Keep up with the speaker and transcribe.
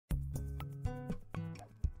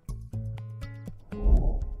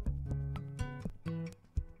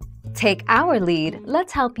Take our lead,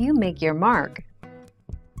 let's help you make your mark.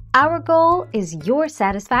 Our goal is your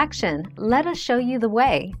satisfaction. Let us show you the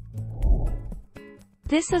way.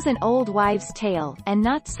 This is an old wives' tale, and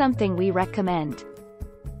not something we recommend.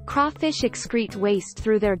 Crawfish excrete waste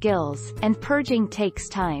through their gills, and purging takes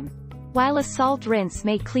time. While a salt rinse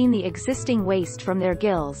may clean the existing waste from their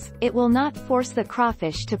gills, it will not force the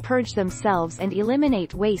crawfish to purge themselves and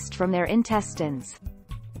eliminate waste from their intestines.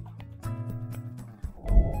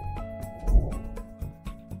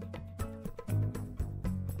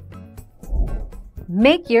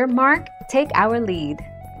 Make your mark, take our lead.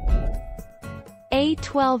 A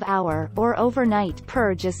 12-hour, or overnight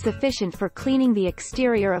purge is sufficient for cleaning the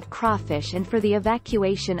exterior of crawfish and for the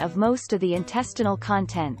evacuation of most of the intestinal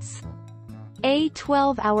contents. A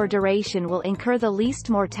 12-hour duration will incur the least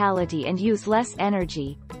mortality and use less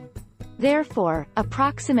energy. Therefore,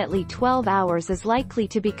 approximately 12 hours is likely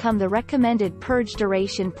to become the recommended purge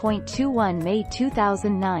duration. 21 May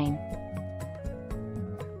 2009.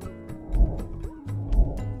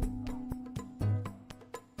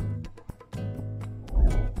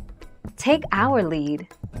 Take our lead.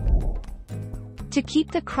 To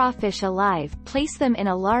keep the crawfish alive, place them in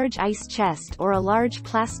a large ice chest or a large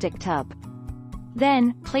plastic tub.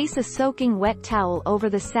 Then, place a soaking wet towel over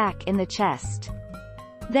the sack in the chest.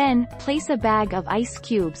 Then, place a bag of ice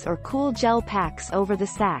cubes or cool gel packs over the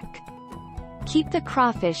sack. Keep the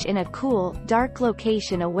crawfish in a cool, dark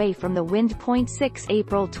location away from the wind. 6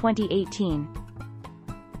 April 2018.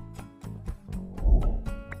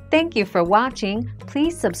 Thank you for watching.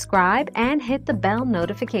 Please subscribe and hit the bell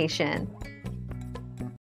notification.